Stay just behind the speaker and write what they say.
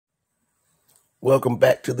Welcome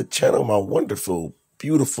back to the channel, my wonderful,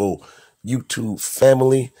 beautiful YouTube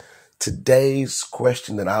family. Today's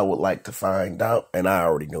question that I would like to find out, and I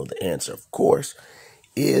already know the answer, of course,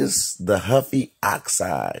 is the Huffy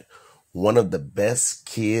Oxide one of the best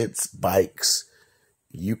kids bikes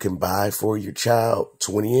you can buy for your child,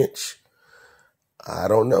 20-inch? I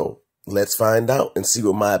don't know. Let's find out and see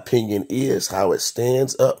what my opinion is, how it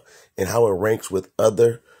stands up, and how it ranks with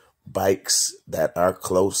other bikes that are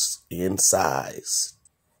close in size.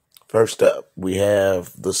 First up, we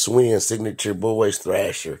have the Swin Signature Boys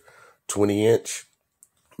Thrasher 20-inch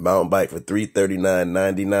mountain bike for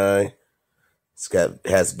 $339.99.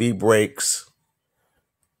 Has V brakes,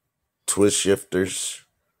 twist shifters.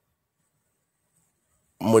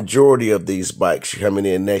 Majority of these bikes coming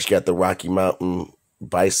in next. You got the Rocky Mountain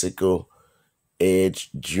Bicycle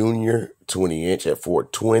Edge Junior 20-inch at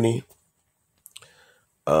 $420.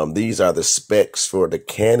 These are the specs for the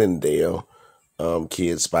Cannondale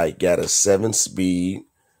kids bike. Got a 7-speed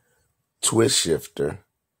twist shifter,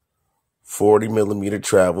 40mm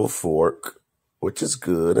travel fork, which is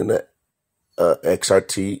good, and a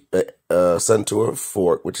XRT Suntour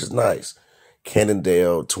fork, which is nice.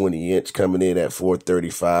 Cannondale 20-inch coming in at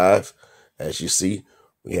 $435. As you see,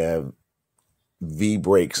 we have V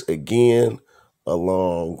brakes again,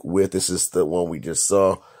 along with, this is the one we just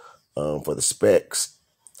saw for the specs,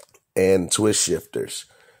 and twist shifters.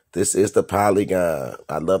 This is the Polygon.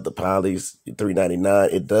 I love the Polys,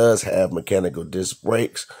 $399. It does have mechanical disc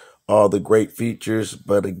brakes, all the great features,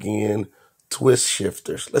 but again, twist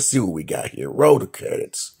shifters. Let's see what we got here. Roll the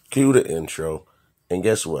credits, cue the intro, and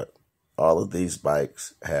guess what? All of these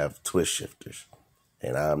bikes have twist shifters,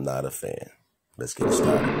 and I'm not a fan. Let's get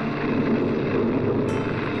started.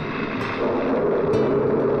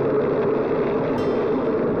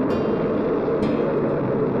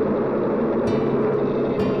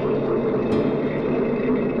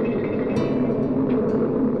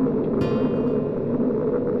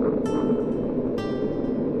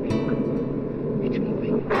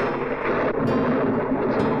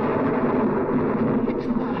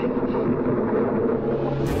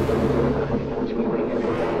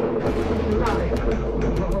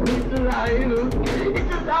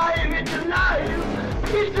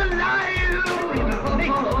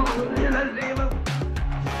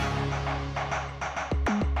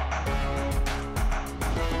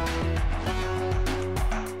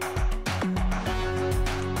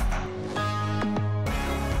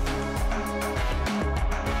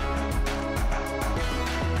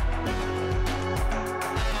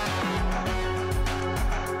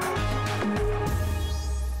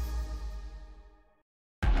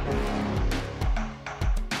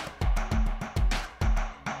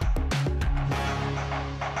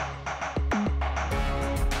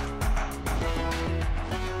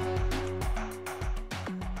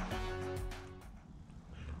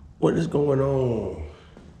 What is going on,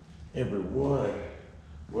 everyone?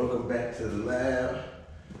 Welcome back to the lab,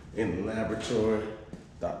 in the laboratory.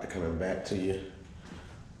 Doctor coming back to you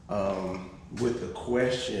with the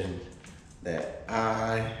question that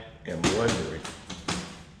I am wondering: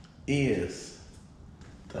 is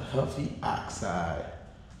the Huffy Oxide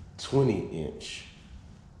 20-inch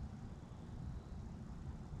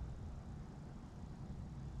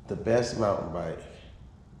the best mountain bike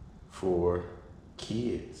for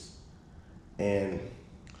kids? And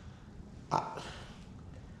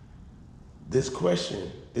this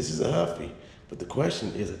question, this is a Huffy, but the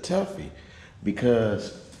question is a toughie,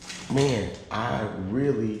 because, man, I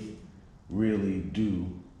really, really do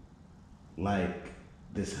like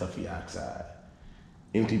this Huffy Oxide.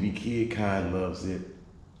 MTB Kid Kai loves it,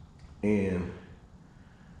 and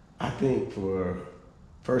I think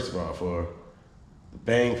first of all, for the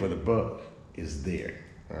bang for the buck is there,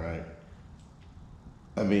 all right?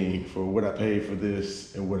 I mean, for what I paid for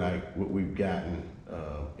this and what we've gotten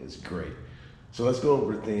is great. So let's go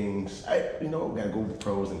over things. We gotta go over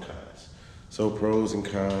pros and cons. So pros and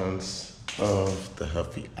cons of the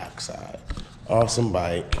Huffy Oxide. Awesome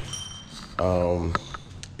bike.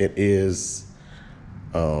 It is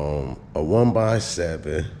a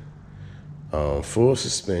 1x7, full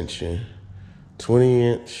suspension,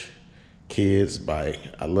 20-inch kids bike.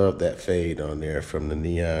 I love that fade on there, from the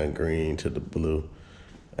neon green to the blue.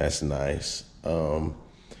 That's nice.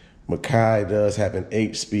 Mackay does have an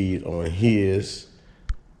 8-speed on his.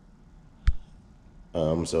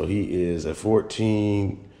 So he is a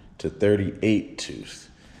 14 to 38 tooth.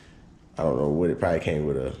 I don't know what, it probably came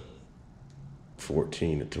with a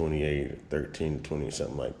 14 to 28 or 13 to 20,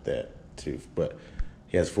 something like that tooth. But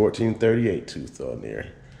he has 1438 tooth on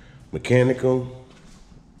there. Mechanical,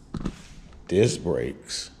 disc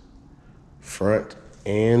brakes, front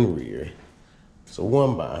and rear. It's a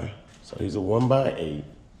 1x, so he's a 1x8.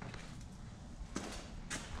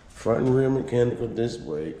 Front and rear mechanical disc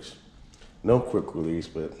brakes. No quick release,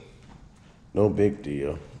 but no big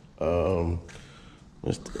deal.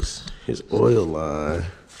 What's this? His oil line.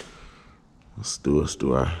 Let's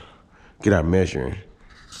get our measuring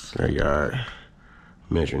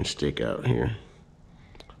measuring stick out here.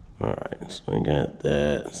 All right, so we got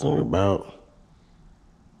that. So about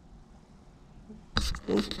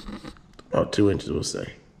 2 inches, we'll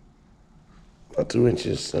say. About 2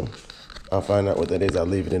 inches. So I'll find out what that is. I'll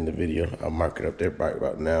leave it in the video. I'll mark it up there right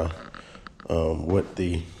about now. What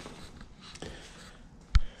the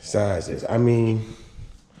size is. I mean,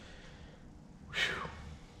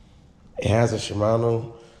 it has a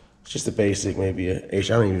Shimano. It's just a basic, maybe a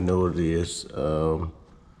H. I don't even know what it is.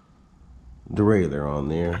 Derailleur on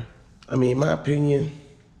there. I mean, in my opinion,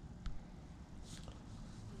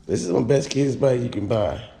 this is the best kids bike you can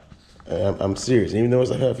buy. I'm serious. Even though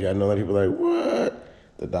it's a Huffy, I know that people are like, what?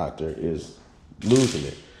 The doctor is losing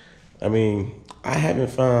it. I mean, I haven't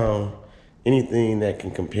found anything that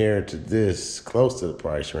can compare to this close to the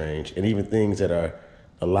price range, and even things that are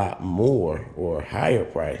a lot more or higher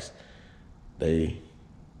price. They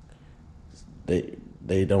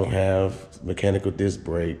don't have mechanical disc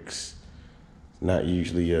brakes. Not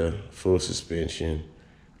usually a full suspension.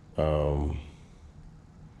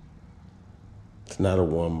 It's not a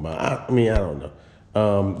 1x. I mean, I don't know.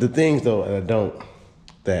 The things though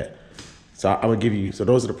so I'm gonna give you. So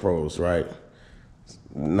those are the pros, right?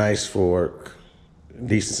 Nice fork,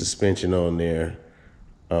 decent suspension on there,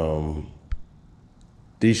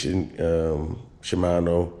 decent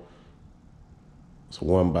Shimano. It's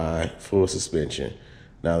 1x, full suspension.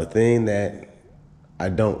 Now the thing that I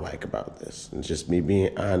don't like about this, and just me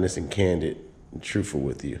being honest and candid and truthful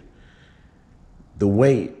with you, the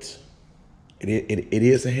weight. It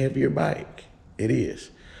is a heavier bike. It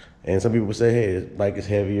is. And some people say, hey, this bike is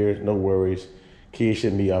heavier, no worries. Kids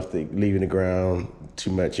shouldn't be leaving the ground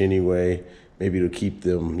too much anyway. Maybe it'll keep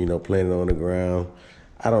them, playing on the ground.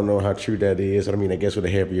 I don't know how true that is. I mean, I guess with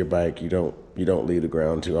a heavier bike, you don't leave the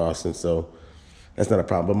ground too often, so that's not a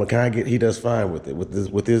problem. But he does fine with it.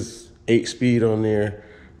 With his 8-speed on there,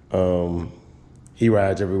 he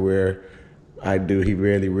rides everywhere. I do. He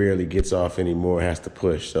rarely gets off anymore, has to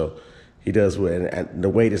push. So he does well. And the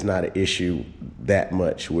weight is not an issue that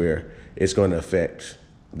much where it's going to affect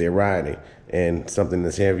their riding. And something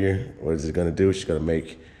that's heavier, what is it going to do? It's just going to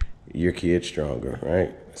make your kid stronger,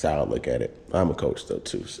 right? That's how I look at it. I'm a coach, though,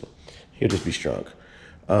 too, so he'll just be stronger.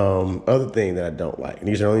 Other thing that I don't like, and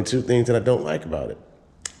these are only 2 things that I don't like about it.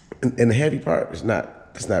 And the heavy part it's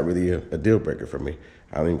not really a deal breaker for me.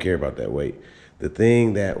 I don't even care about that weight. The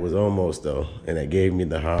thing that was almost though, and that gave me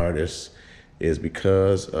the hardest, is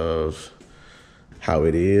because of how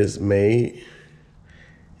it is made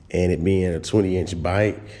and it being a 20-inch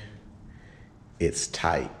bike, it's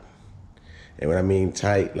tight. And when I mean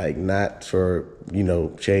tight, like not for,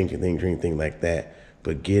 changing things or anything like that,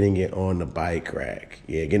 but getting it on the bike rack.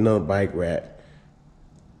 Yeah, getting on the bike rack,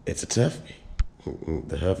 it's a toughie.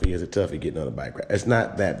 The Huffy is a toughie getting on the bike rack. It's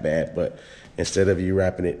not that bad, but instead of you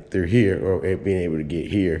wrapping it through here or it being able to get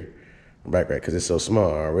here, the bike rack, because it's so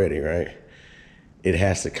small already, right? It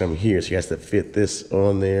has to come here, so you have to fit this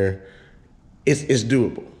on there. It's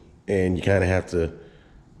doable, and you kind of have to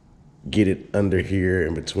get it under here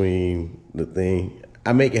in between the thing.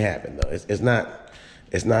 I make it happen though. It's not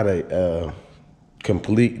a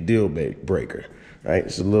complete deal breaker, right?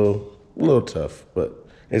 It's a little tough, but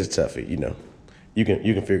it's a toughie, You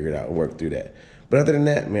can figure it out and work through that. But other than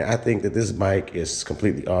that, man, I think that this bike is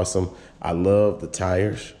completely awesome. I love the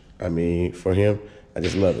tires. I mean, for him, I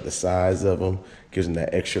just love it. The size of them gives him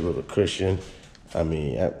that extra little cushion. I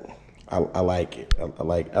mean, I like it. I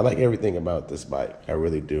like everything about this bike. I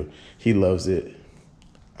really do. He loves it.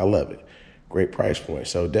 I love it. Great price point.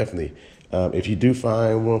 So definitely, if you do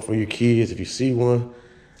find one for your kids, if you see one,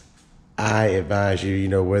 I advise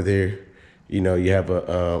you, whether you have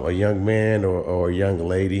a young man or a young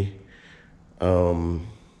lady, I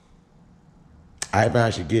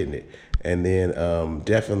advise you getting it. And then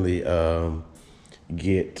definitely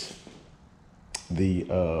get the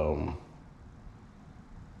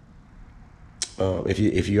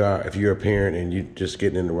if you're a parent and you just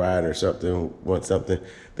getting in the ride or something, want something,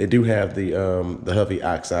 they do have the Huffy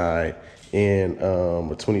Oxide in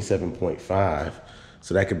a 27.5,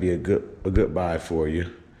 so that could be a good buy for you.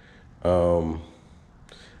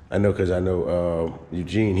 I know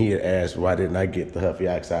Eugene, he had asked why didn't I get the Huffy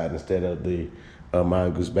Oxide instead of the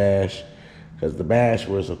Mongoose Bash, because the Bash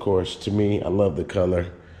was, of course, to me, I love the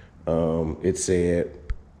color. It said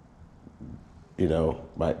you know,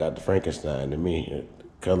 by Dr. Frankenstein to me. The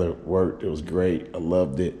color worked. It was great. I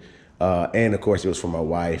loved it. And of course, it was for my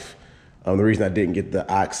wife. The reason I didn't get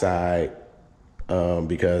the Oxide,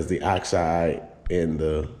 because the Oxide in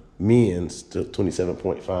the men's to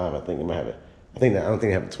 27.5, I think they might have it. I don't think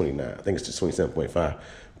they have a 29. I think it's just 27.5.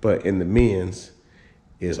 But in the men's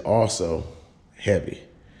is also heavy,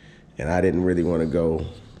 and I didn't really want to go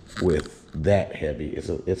with that heavy.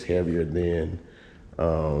 It's heavier than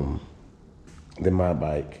my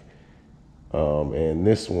bike, and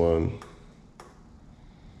this one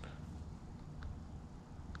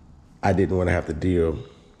I didn't want to have to deal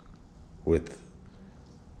with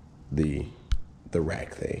the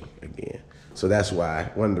rack thing again. So that's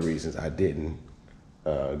why, one of the reasons I didn't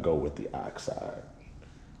go with the Oxide,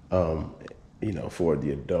 you know, for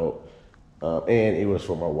the adult. And it was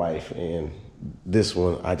for my wife. And this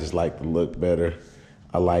one, I just liked the look better.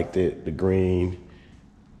 I liked it, the green.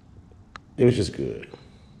 It was just good,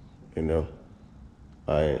 you know.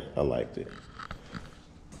 I liked it.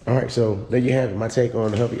 All right, so there you have it, my take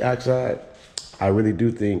on the Huffy Oxide. I really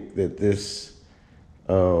do think that this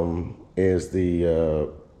is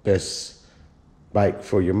the best bike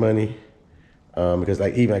for your money, because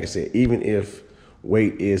like I said, even if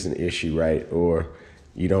weight is an issue, right, or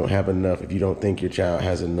you don't have enough, if you don't think your child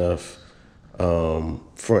has enough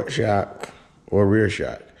front shock or rear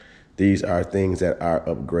shock, these are things that are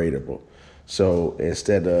upgradable. So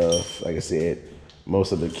instead of, like I said,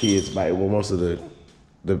 most of the kids bike, well, most of the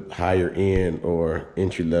higher end or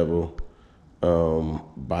entry level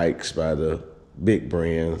bikes by the big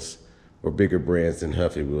brands or bigger brands than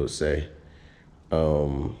Huffy will say,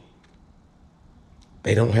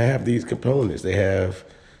 they don't have these components. They have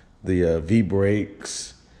the V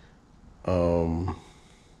brakes. I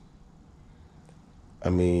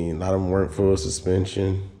mean, a lot of them weren't full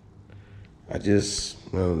suspension. I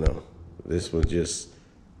don't know. This was just,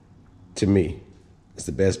 to me, it's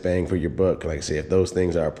the best bang for your buck. Like I said, if those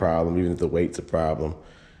things are a problem, even if the weight's a problem,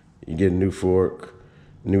 you get a new fork,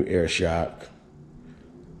 new air shock.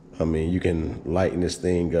 I mean, you can lighten this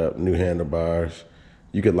thing up, new handlebars.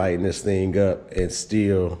 You could lighten this thing up and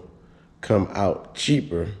still come out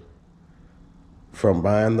cheaper from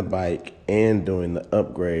buying the bike and doing the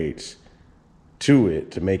upgrades to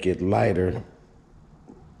it to make it lighter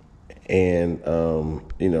and,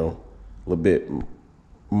 you know, a little bit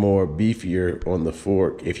more beefier on the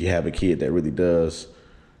fork if you have a kid that really does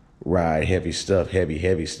ride heavy stuff,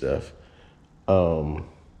 heavy stuff.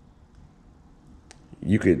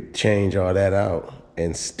 You could change all that out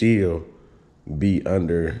and still be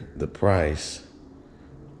under the price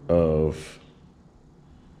of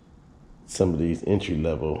some of these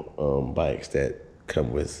entry-level bikes that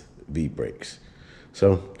come with V-brakes.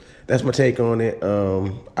 So that's my take on it.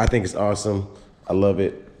 I think it's awesome. I love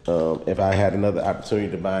it. If I had another opportunity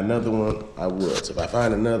to buy another one, I would. So if I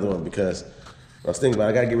find another one, because I was thinking about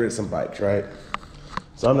it, I gotta get rid of some bikes, right?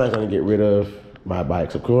 So I'm not gonna get rid of my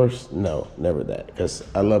bikes, of course. No, never that, because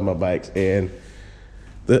I love my bikes. And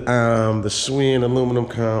the Swin Aluminum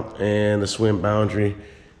Comp and the Swin Boundary,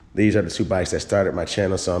 these are the two bikes that started my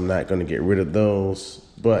channel, so I'm not gonna get rid of those.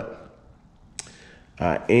 But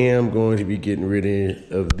I am going to be getting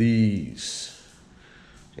rid of these.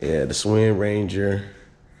 Yeah, the Swin Ranger,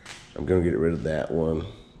 I'm gonna get rid of that one.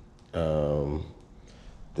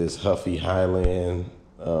 This Huffy Highland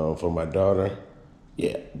for my daughter,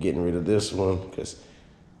 yeah, getting rid of this one because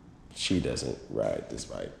she doesn't ride this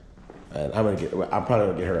bike. And I'm probably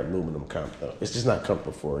gonna get her aluminum comp though. It's just not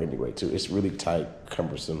comfortable for her anyway too. It's really tight,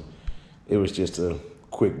 cumbersome. It was just a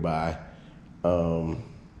quick buy.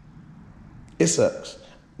 It sucks.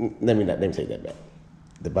 Let me take that back.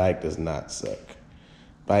 The bike does not suck.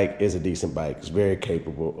 Bike is a decent bike. It's very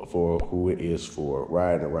capable for who it is for,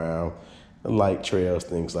 riding around, light trails,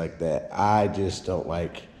 things like that. I just don't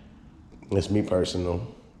like, it's me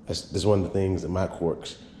personal, that's one of the things in my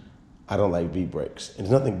quirks. I don't like V-brakes. And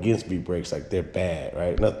there's nothing against V-brakes, like they're bad,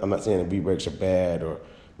 right? I'm not saying that V-brakes are bad or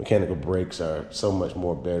mechanical brakes are so much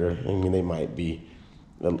more better. I mean, they might be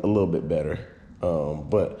a little bit better,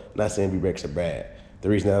 but I'm not saying V-brakes are bad. The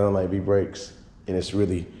reason I don't like V-brakes, and it's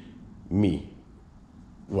really me,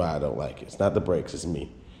 why I don't like it. It's not the brakes, it's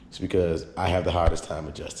me. It's because I have the hardest time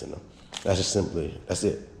adjusting them. That's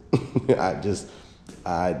it.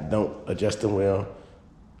 I don't adjust them well,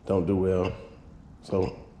 don't do well.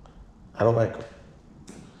 So I don't like them.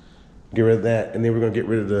 Get rid of that, and then we're gonna get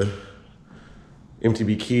rid of the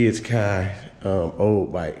MTB Kid Kai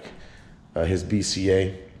old bike, his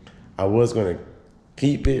BCA. I was gonna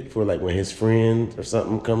keep it for like when his friend or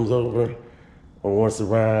something comes over or wants to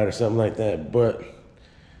ride or something like that, but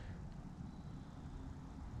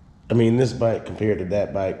I mean, this bike compared to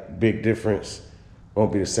that bike, big difference.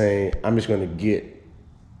 Won't be the same. I'm just gonna get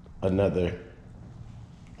another,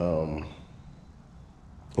 when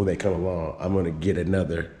they come along, I'm gonna get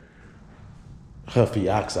another Huffy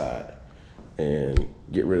Oxide and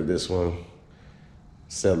get rid of this one,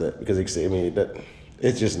 sell it, because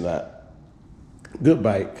it's just not good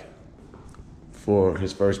bike for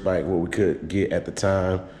his first bike, what we could get at the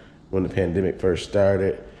time when the pandemic first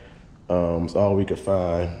started. So all we could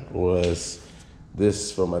find was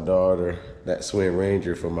this for my daughter, that Swing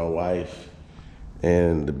Ranger for my wife,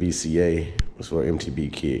 and the BCA was for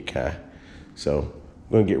MTB Kid Kai. So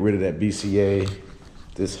I'm gonna get rid of that BCA,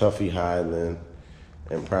 this Huffy Highland,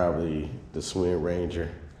 and probably the Swing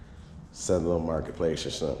Ranger, sell them on Marketplace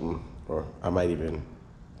or something, or I might even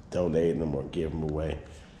donate them or give them away.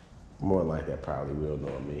 More like that probably will,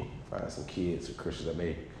 knowing me. Find some kids or Christians that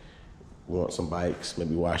may want some bikes,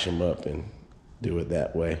 maybe wash them up and do it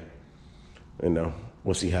that way. You know,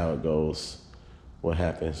 we'll see how it goes, what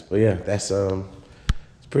happens. But yeah, that's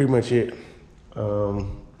pretty much it.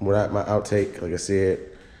 Without my outtake, like I said,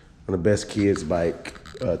 on the best kids bike,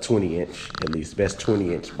 20-inch at least, best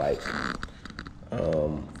 20-inch bike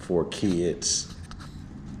for kids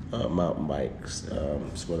mountain bikes.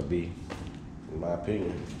 It's going to be, in my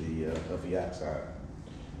opinion, the Huffy Oxide.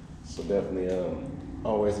 So definitely,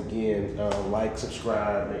 always again, like,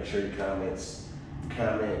 subscribe, make sure your comment,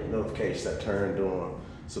 notifications are turned on,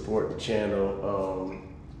 support the channel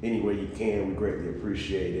any way you can. We greatly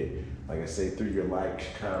appreciate it. Like I say, through your likes,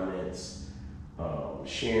 comments,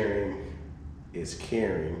 sharing is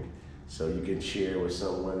caring. So you can share with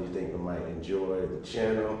someone you think might enjoy the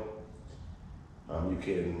channel. You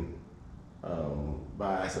can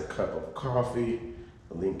buy us a cup of coffee.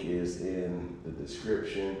 The link is in the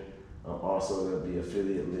description. Also, there'll be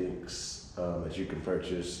affiliate links that you can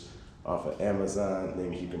purchase off of Amazon,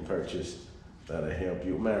 things you can purchase that'll help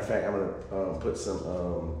you. Matter of fact, I'm gonna put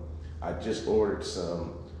some, I just ordered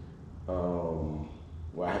some,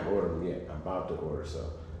 well, I haven't ordered them yet. I'm about to order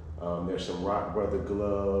some. There's some Rock Brother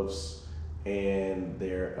gloves, and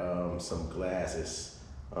there some glasses,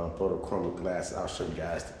 photochromic glasses. I'll show you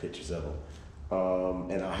guys the pictures of them.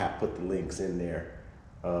 And I'll put the links in there.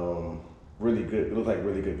 Really good, it look like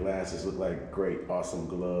really good glasses, look like great, awesome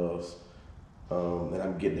gloves. And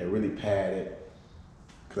I'm getting there really padded,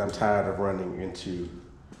 because I'm tired of running into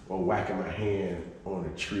or whacking my hand on the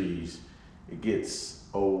trees. It gets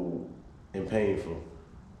old and painful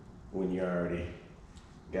when you already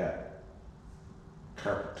got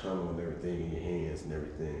carpal tunnel and everything in your hands and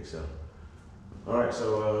everything. So, all right,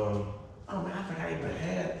 so, oh man, I forgot I even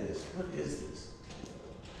had this. What is this?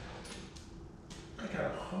 I got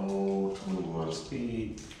a whole 21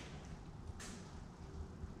 speed.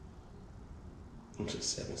 What's a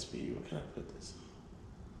 7-speed? What can I put this on?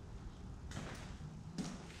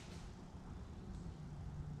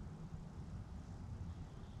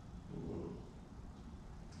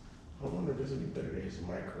 I wonder if this would be better than his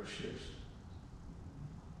micro shifts.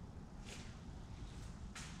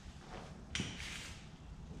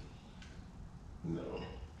 No.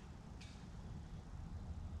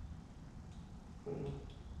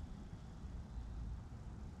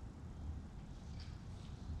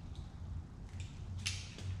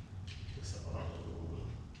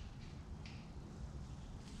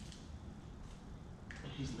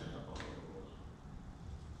 He's not on.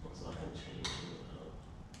 So I can change him up.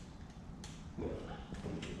 No,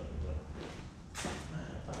 let me get up.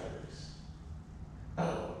 Oh,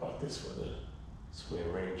 I bought this for the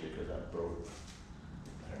Swing Ranger because I broke.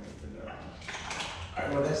 I don't even know. All right,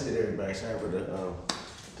 well, that's it, everybody. Sorry for the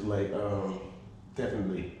delay.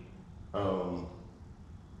 Definitely.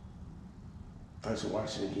 Thanks for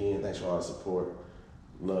watching again. Thanks for all the support,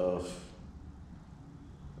 love.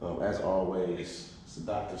 As always, it's the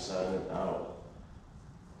doctor signing out.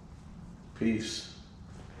 Peace.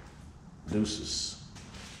 Deuces.